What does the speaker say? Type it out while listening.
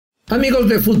Amigos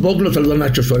de fútbol, los saluda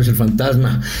Nacho Suárez, el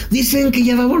fantasma. Dicen que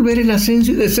ya va a volver el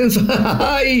ascenso y descenso.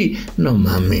 ¡Ay! No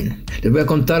mamen. Les voy a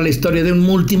contar la historia de un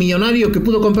multimillonario que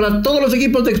pudo comprar todos los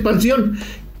equipos de expansión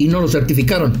y no los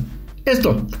certificaron.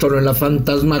 Esto solo en la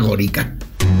fantasmagórica.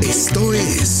 Esto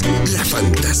es La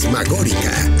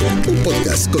Fantasmagórica, un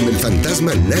podcast con el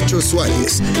fantasma Nacho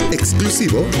Suárez,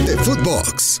 exclusivo de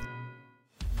Footbox.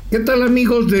 ¿Qué tal,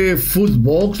 amigos de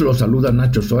Footbox? Los saluda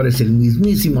Nacho Suárez, el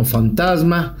mismísimo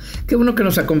fantasma. Qué bueno que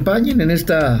nos acompañen en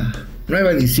esta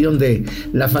nueva edición de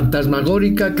La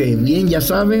Fantasmagórica, que bien ya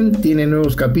saben, tiene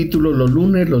nuevos capítulos los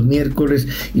lunes, los miércoles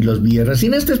y los viernes. Y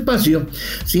en este espacio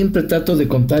siempre trato de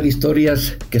contar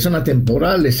historias que son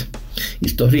atemporales,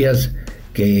 historias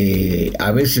que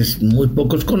a veces muy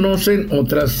pocos conocen,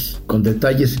 otras con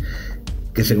detalles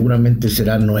que seguramente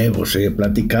serán nuevos. He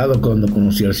platicado cuando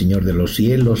conocí al Señor de los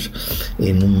Cielos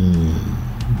en un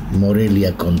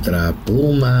Morelia contra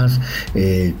Pumas,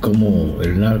 cómo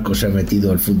el narco se ha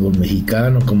metido al fútbol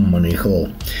mexicano, cómo manejó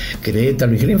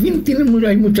Querétaro, en fin,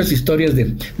 hay muchas historias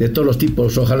de todos los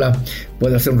tipos. Ojalá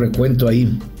pueda hacer un recuento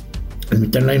ahí en mi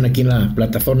timeline, aquí en la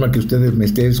plataforma que ustedes me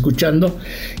estén escuchando,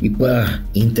 y pueda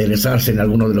interesarse en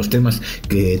alguno de los temas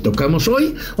que tocamos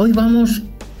hoy. Hoy vamos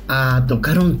a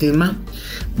tocar un tema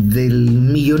del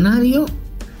millonario,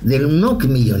 del no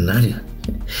millonario.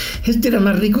 Este era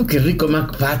más rico que Rico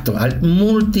MacPato, al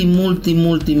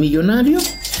multimillonario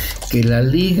que la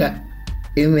Liga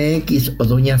MX o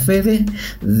Doña Fede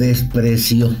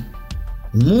despreció.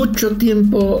 Mucho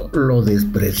tiempo lo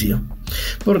despreció.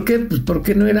 ¿Por qué? Pues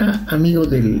porque no era amigo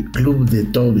del club de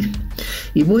Toby.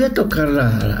 Y voy a tocar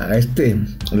la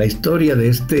historia de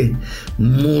este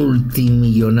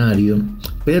multimillonario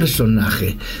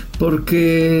personaje,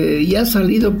 porque ya ha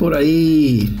salido por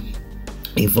ahí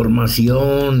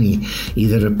información y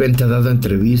de repente ha dado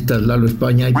entrevistas Lalo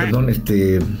España,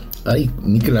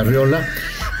 Miquel Arriola,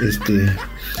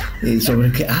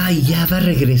 sobre que ya va a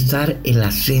regresar el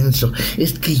ascenso,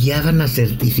 es que ya van a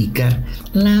certificar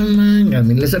la manga.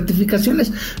 Las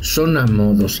certificaciones son a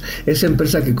modos, esa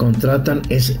empresa que contratan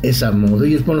es a modo,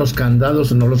 ellos ponen los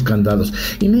candados o no los candados,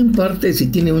 y no importa si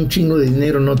tiene un chingo de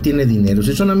dinero o no tiene dinero.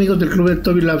 Si son amigos del club de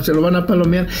Toby se lo van a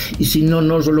palomear, y si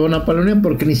no se lo van a palomear,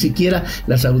 porque ni siquiera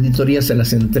las auditorías se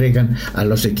las entregan a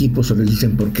los equipos o les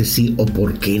dicen por qué sí o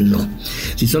por qué no.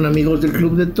 Si son amigos del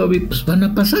club de Toby, pues van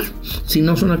a pasar. Si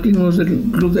no son amigos del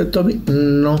club de Toby,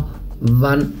 no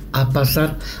van a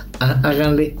pasar.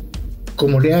 Háganle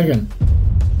como le hagan.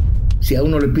 Si a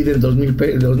uno le piden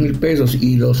 2,000 pesos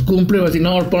y los cumple, va a decir,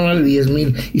 no, póngale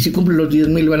 10,000. Y si cumple los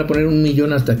 10,000, van a poner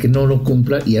 1,000,000 hasta que no lo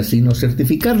cumpla y así no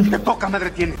certificarlo. ¡Qué poca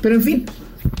madre tiene! Pero en fin,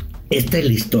 esta es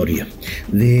la historia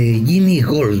de Jimmy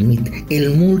Goldsmith, el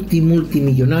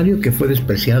multimillonario que fue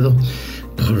despreciado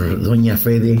por Doña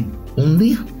Fede un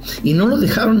día, y no lo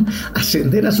dejaron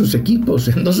ascender a sus equipos.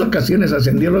 En 2 ocasiones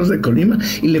ascendió a los de Colima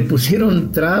y le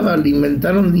pusieron traba, le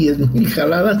inventaron 10,000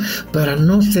 jaladas para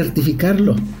no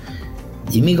certificarlo.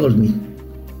 Jimmy Goldsmith,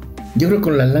 yo creo que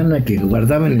con la lana que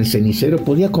guardaba en el cenicero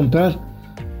podía comprar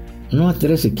no a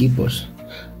 3 equipos,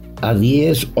 a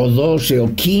 10 o 12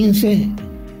 o 15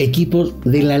 equipos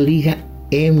de la Liga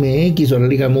MX o la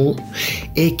Liga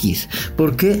X.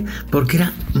 ¿Por qué? Porque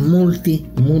era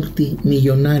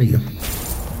multimillonario.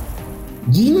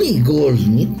 Jimmy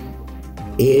Goldsmith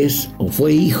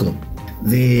fue hijo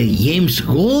de James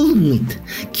Goldsmith.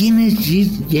 ¿Quién es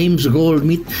James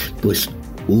Goldsmith? Pues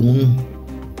un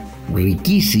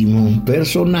riquísimo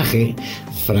personaje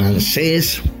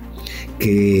francés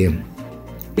que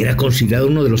era considerado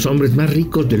uno de los hombres más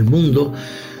ricos del mundo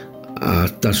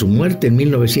hasta su muerte en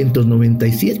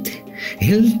 1997.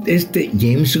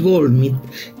 James Goldsmith,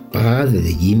 padre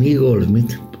de Jimmy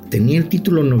Goldsmith, tenía el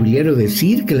título nobiliario de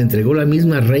Sir que le entregó la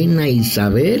misma reina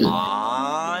Isabel.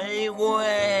 ¡Ay,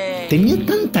 güey! Tenía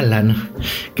tanta lana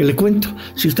que le cuento,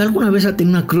 si usted alguna vez ha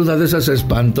tenido una cruda de esas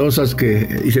espantosas que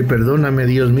dice, perdóname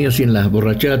Dios mío si en la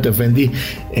borrachera te ofendí,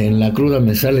 en la cruda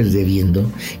me sales debiendo,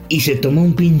 y se tomó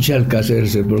un pinche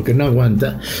Alcacercer porque no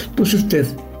aguanta, pues usted,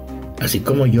 así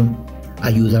como yo,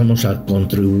 ayudamos a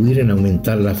contribuir en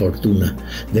aumentar la fortuna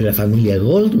de la familia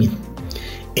Goldsmith.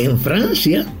 En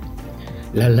Francia,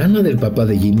 la lana del papá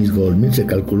de Jimmy Goldsmith se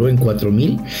calculó en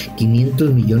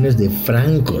 4,500 millones de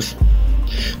francos.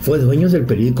 Fue dueño del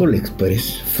periódico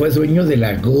L'Express, fue dueño de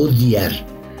la Goodyear,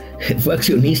 fue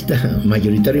accionista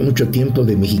mayoritario mucho tiempo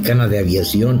de Mexicana de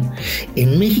Aviación.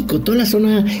 En México, toda la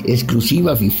zona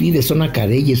exclusiva fifí de zona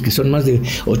Careyes, que son más de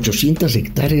 800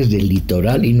 hectáreas del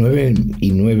litoral y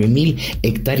 9,000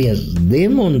 hectáreas de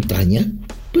montaña,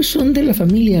 pues son de la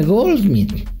familia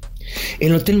Goldsmith.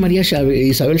 El Hotel María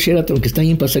Isabel Sheraton, que está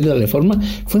ahí en Paseo de la Reforma,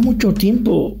 fue mucho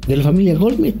tiempo de la familia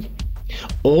Goldsmith.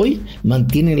 Hoy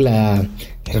mantiene la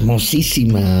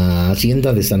hermosísima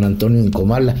hacienda de San Antonio en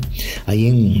Comala,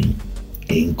 ahí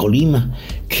en Colima,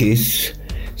 que es,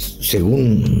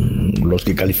 según los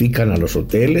que califican a los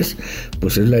hoteles,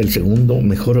 pues es el segundo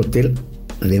mejor hotel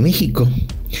de México.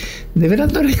 De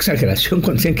verdad no era exageración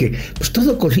cuando decían que pues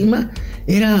todo Colima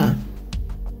era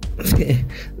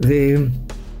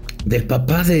del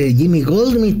papá de Jimmy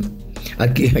Goldsmith, a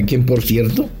quien por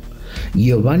cierto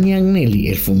Giovanni Agnelli,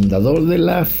 el fundador de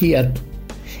la Fiat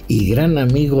y gran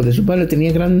amigo de su padre,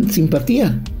 tenía gran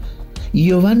simpatía.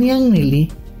 Giovanni Agnelli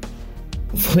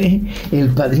fue el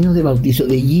padrino de bautizo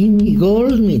de Jimmy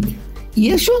Goldsmith, y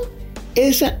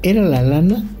esa era la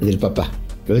lana del papá.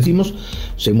 Lo decimos,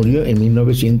 se murió en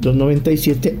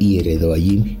 1997 y heredó a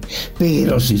Jimmy.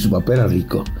 Pero si su papá era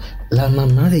rico, la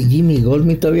mamá de Jimmy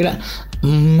Goldsmith todavía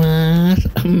era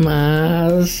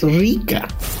más rica.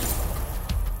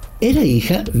 Era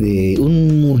hija de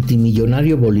un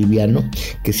multimillonario boliviano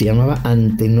que se llamaba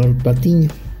Antenor Patiño,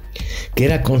 que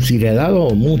era considerado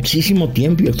muchísimo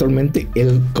tiempo y actualmente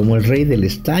como el rey del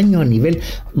estaño a nivel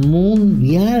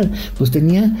mundial. Pues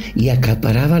tenía y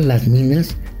acaparaba las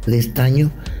minas de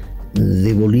estaño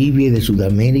de Bolivia y de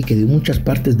Sudamérica y de muchas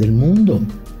partes del mundo.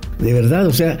 De verdad,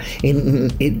 o sea,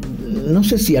 no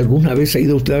sé si alguna vez ha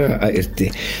ido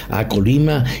usted a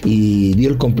Colima y vio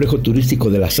el complejo turístico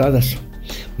de las Hadas.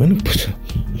 Bueno, pues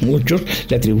muchos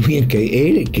le atribuyen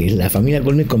que la familia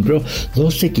Goldsmith compró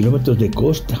 12 kilómetros de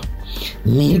costa,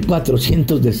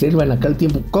 1,400 de selva en aquel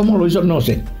tiempo. ¿Cómo lo hizo? No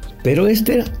sé. Pero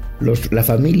era la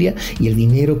familia y el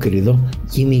dinero que heredó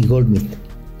Jimmy Goldsmith.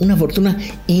 Una fortuna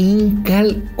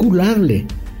incalculable,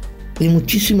 de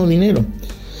muchísimo dinero.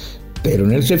 Pero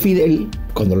en él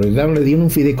cuando lo heredaron, le dieron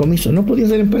un fideicomiso. No podía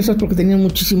hacer empresas porque tenían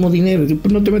muchísimo dinero.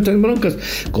 Pues no te metas en broncas.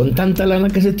 Con tanta lana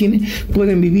que se tiene,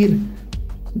 pueden vivir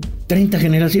 30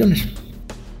 generaciones.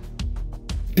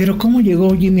 Pero ¿cómo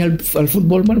llegó Jimmy al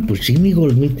fútbol? Bueno, pues Jimmy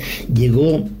Goldsmith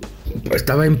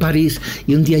estaba en París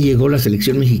y un día llegó la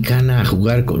selección mexicana a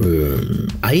jugar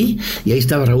ahí, y ahí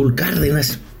estaba Raúl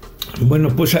Cárdenas.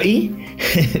 Bueno, pues ahí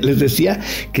les decía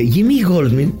que Jimmy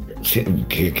Goldsmith,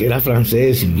 que era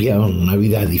francés y vivía una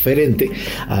vida diferente,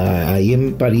 ahí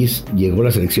en París llegó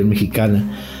la selección mexicana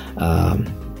a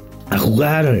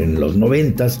jugar en los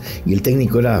 90s, y el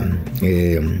técnico era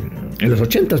en los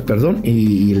 80s, perdón,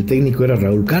 y el técnico era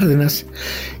Raúl Cárdenas.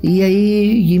 Y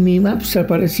ahí Jimmy se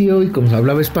apareció, y como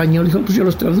hablaba español, dijo, pues yo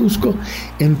los traduzco.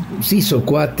 Se hizo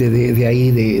cuate de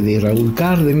ahí, de Raúl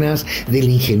Cárdenas, del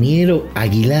ingeniero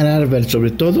Aguilar Arbel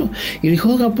sobre todo, y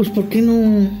dijo, oiga, pues ¿por qué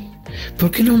no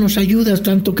nos ayudas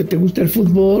tanto que te gusta el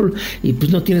fútbol y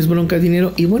pues no tienes bronca de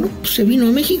dinero? Y bueno, pues se vino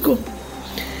a México.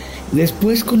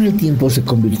 Después, con el tiempo, se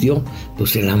convirtió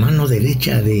pues en la mano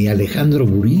derecha de Alejandro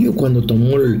Burillo cuando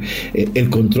tomó el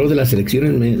control de las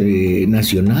selecciones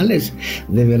nacionales.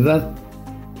 De verdad,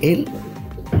 él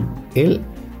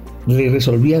le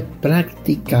resolvía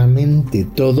prácticamente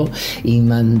todo y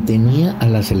mantenía a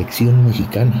la selección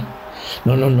mexicana.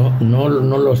 No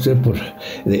lo sé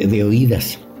de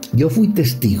oídas. Yo fui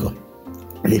testigo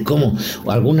de cómo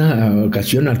alguna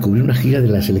ocasión, al cubrir una gira de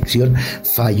la selección,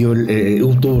 falló,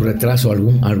 tuvo retraso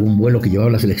algún vuelo que llevaba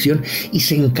la selección, y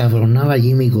se encabronaba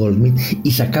Jimmy Goldsmith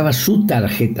y sacaba su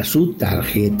tarjeta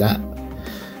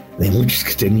de muchas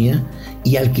que tenía,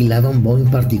 y alquilaba un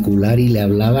Boeing particular y le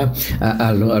hablaba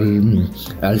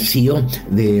al CEO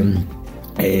de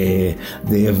Air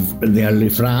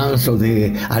France o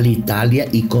de Alitalia,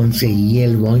 y conseguía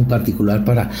el Boeing particular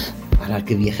para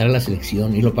que viajara a la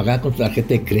selección, y lo pagaba con su tarjeta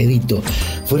de crédito.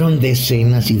 Fueron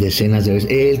decenas y decenas de veces.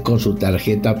 Él con su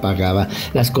tarjeta pagaba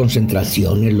las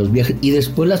concentraciones, los viajes, y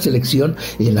después la selección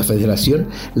y en la federación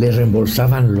le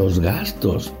reembolsaban los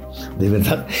gastos. De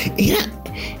verdad, era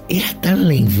tal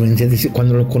la influencia.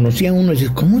 Cuando lo conocía uno,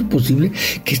 decía, ¿cómo es posible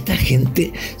que esta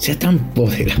gente sea tan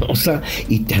poderosa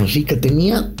y tan rica?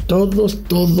 Tenía todos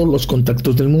los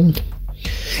contactos del mundo.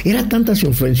 Era tanta su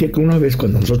influencia que una vez,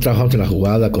 cuando nosotros trabajamos en la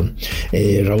jugada con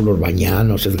Raúl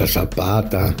Orbañanos, Edgar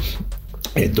Zapata,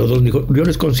 todos, dijo, yo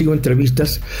les consigo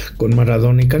entrevistas con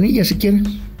Maradona y Canilla si quieren.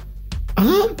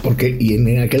 Porque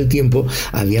en aquel tiempo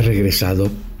había regresado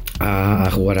a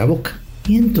jugar a Boca.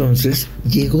 Y entonces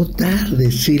llegó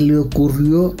tarde, se le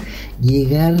ocurrió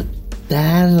llegar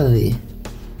tarde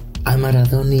a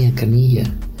Maradona y a Canilla.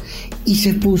 Y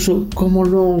se puso como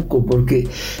loco porque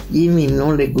Jimmy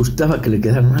no le gustaba que le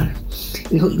quedara mal.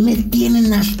 Dijo, me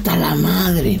tienen hasta la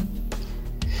madre.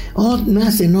 Me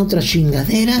hacen otra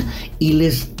chingadera y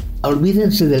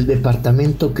olvídense del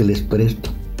departamento que les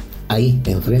presto. Ahí,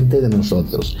 enfrente de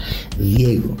nosotros,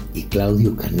 Diego y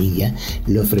Claudio Canilla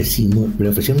le ofrecieron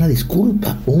una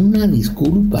disculpa.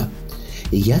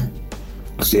 Y ya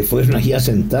se fueron allí a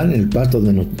sentar en el pasto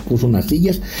donde nos puso unas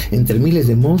sillas entre miles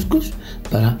de moscos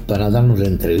para darnos la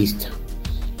entrevista.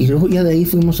 Y luego ya de ahí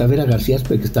fuimos a ver a García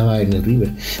Aspe, que estaba en el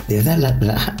River. De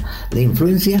verdad, la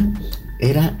influencia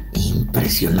era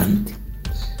impresionante.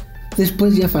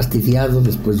 Después ya fastidiado,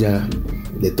 después ya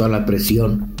de toda la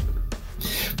presión,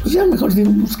 pues ya mejor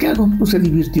digo, pues ¿qué hago? Pues se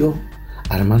divirtió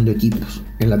armando equipos.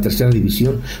 En la tercera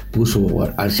división puso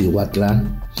al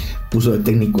Cihuatlán, puso de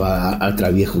técnico al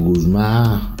Traviejo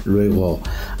Guzmán, luego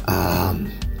a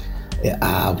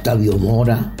Octavio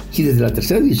Mora, y desde la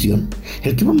tercera división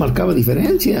el equipo marcaba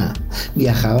diferencia.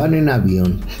 Viajaban en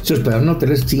avión, se hospedaron en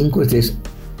hoteles 5 estrellas.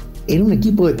 Era un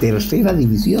equipo de tercera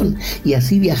división y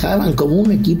así viajaban como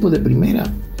un equipo de primera.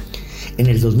 En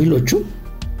el 2008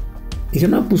 dije,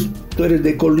 no, pues tú eres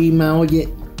de Colima, oye,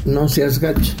 no seas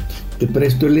gacho, te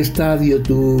presto el estadio,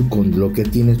 tú con lo que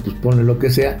tienes pues ponle lo que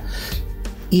sea.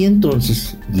 Y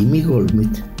entonces Jimmy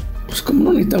Goldsmith, pues como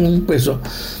no necesitaba un peso,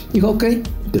 dijo, ok,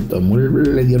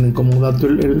 le dieron en comodato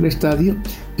el estadio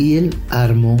y él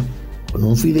armó con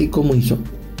un fideicomiso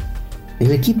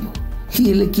el equipo. Y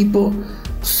el equipo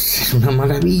pues, es una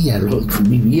maravilla, lo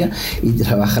vivía y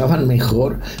trabajaban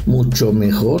mejor, mucho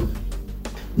mejor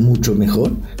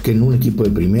que en un equipo de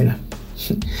primera.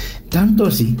 Tanto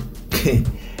así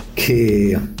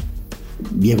que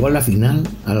llegó a la final,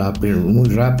 muy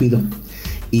rápido,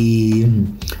 y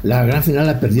la gran final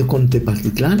la perdió con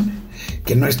Tepatitlán,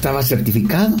 que no estaba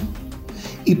certificado,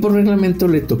 y por reglamento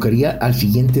le tocaría al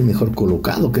siguiente mejor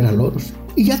colocado, que era Loros,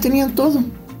 y ya tenían todo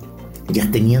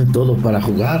para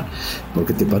jugar,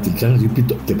 porque Tepatitlán,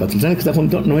 repito, Tepatitlán que está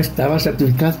junto no estaba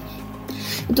certificado.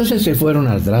 Entonces se fueron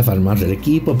al draft a armar el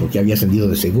equipo, porque había ascendido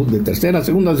de tercera a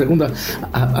segunda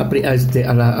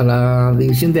a la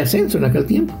división de ascenso en aquel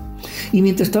tiempo. Y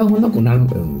mientras estaba jugando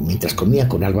mientras comía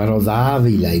con Álvaro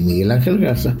Dávila y Miguel Ángel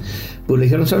Garza, pues le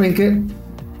dijeron, ¿saben qué?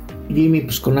 Jimmy,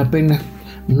 pues con la pena,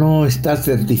 no está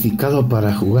certificado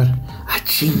para jugar. ¡Ah,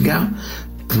 chinga!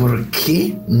 ¿Por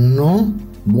qué no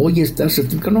voy a estar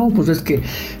certificado? No, pues es que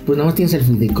pues nada más tienes el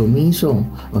fideicomiso,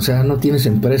 o sea, no tienes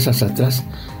empresas atrás.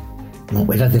 No,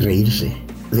 era de reírse.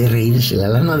 La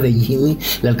lana de Jimmy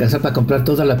le alcanzaba para comprar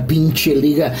toda la pinche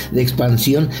liga de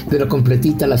expansión, pero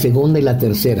completita, la segunda y la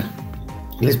tercera.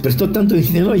 Les prestó tanto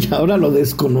dinero y ahora lo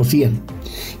desconocían.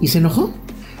 Y se enojó.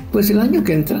 Pues el año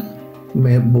que entra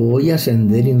me voy a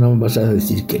ascender y no me vas a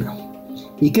decir que no.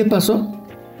 ¿Y qué pasó?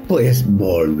 Pues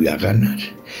volvió a ganar.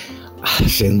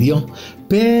 Ascendió,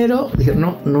 pero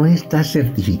dijeron, no está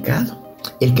certificado.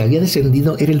 El que había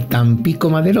descendido era el Tampico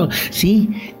Madero,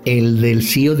 sí, el del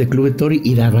CEO de Club Tori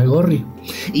Irarragorri,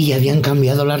 y habían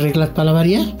cambiado las reglas para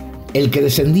variar. El que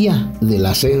descendía del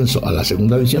ascenso a la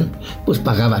segunda división, pues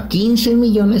pagaba 15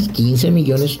 millones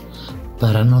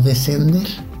para no descender.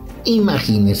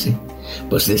 Imagínense,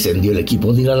 pues descendió el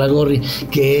equipo de Irarragorri.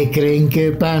 ¿Qué creen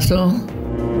que pasó?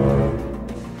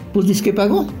 Pues dice que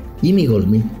pagó. Jimmy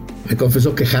Goldsmith me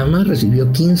confesó que jamás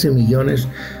recibió 15 millones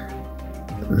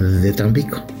de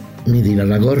Tampico, ni de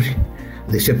Irarragorri,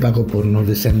 de ese pago por no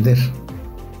descender.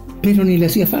 Pero ni le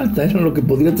hacía falta, era lo que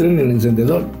podría tener en el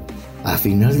encendedor. A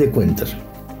final de cuentas,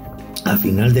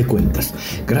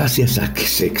 gracias a que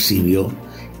se exhibió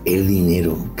el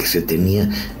dinero que se tenía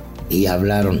y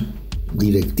hablaron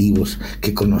directivos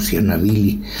que conocían a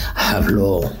Billy,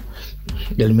 habló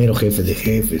el mero jefe de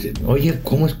jefes. Oye,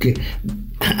 ¿cómo es que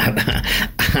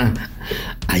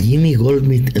a Jimmy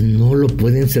Goldsmith no lo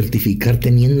pueden certificar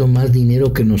teniendo más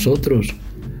dinero que nosotros?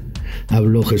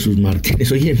 Habló Jesús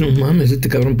Martínez. Oye, no mames, este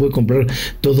cabrón puede comprar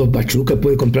todo Pachuca,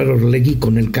 puede comprar Orlegui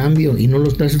con el cambio y no lo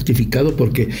está certificado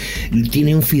porque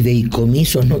tiene un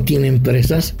fideicomiso, no tiene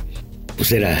empresas.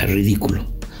 Pues era ridículo.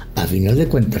 A final de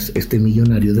cuentas, este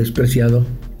millonario despreciado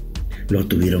lo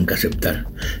tuvieron que aceptar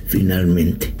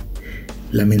finalmente.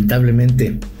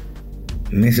 Lamentablemente,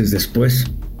 meses después,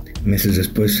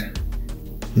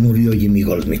 murió Jimmy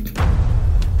Goldsmith.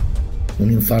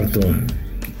 Un infarto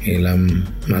en la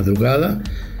madrugada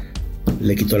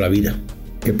le quitó la vida.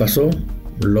 ¿Qué pasó?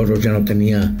 Loros ya no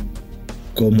tenía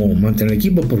cómo mantener el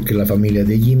equipo porque la familia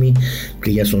de Jimmy,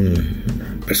 que ya son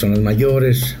personas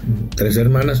mayores, 3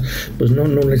 hermanas, pues no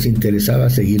les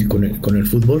interesaba seguir con el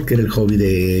fútbol, que era el hobby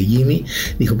de Jimmy.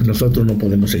 Dijo, pues nosotros no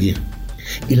podemos seguir.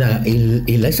 Y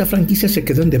esa franquicia se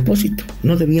quedó en depósito,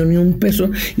 no debía ni un peso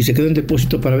y se quedó en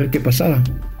depósito para ver qué pasaba.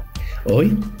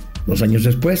 Hoy, 2 años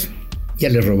después, ya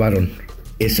le robaron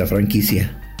esa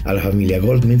franquicia a la familia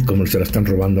Goldsmith, como se la están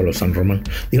robando a los San Román.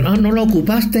 Dijeron, no la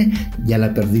ocupaste, ya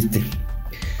la perdiste.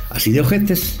 Así de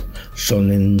ojetes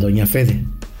son en Doña Fede.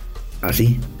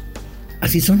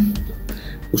 Así son.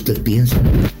 ¿Usted piensa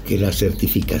que la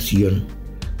certificación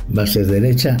va a ser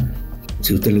derecha?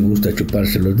 Si a usted le gusta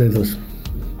chuparse los dedos,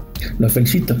 lo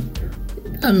felicito.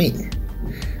 A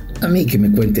mí que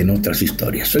me cuenten otras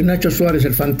historias. Soy Nacho Suárez,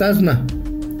 el fantasma,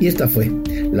 y esta fue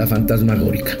La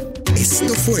Fantasmagórica.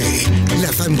 Esto fue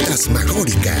La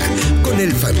Fantasmagórica con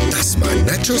el fantasma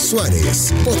Nacho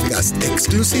Suárez, podcast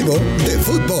exclusivo de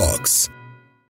Footbox.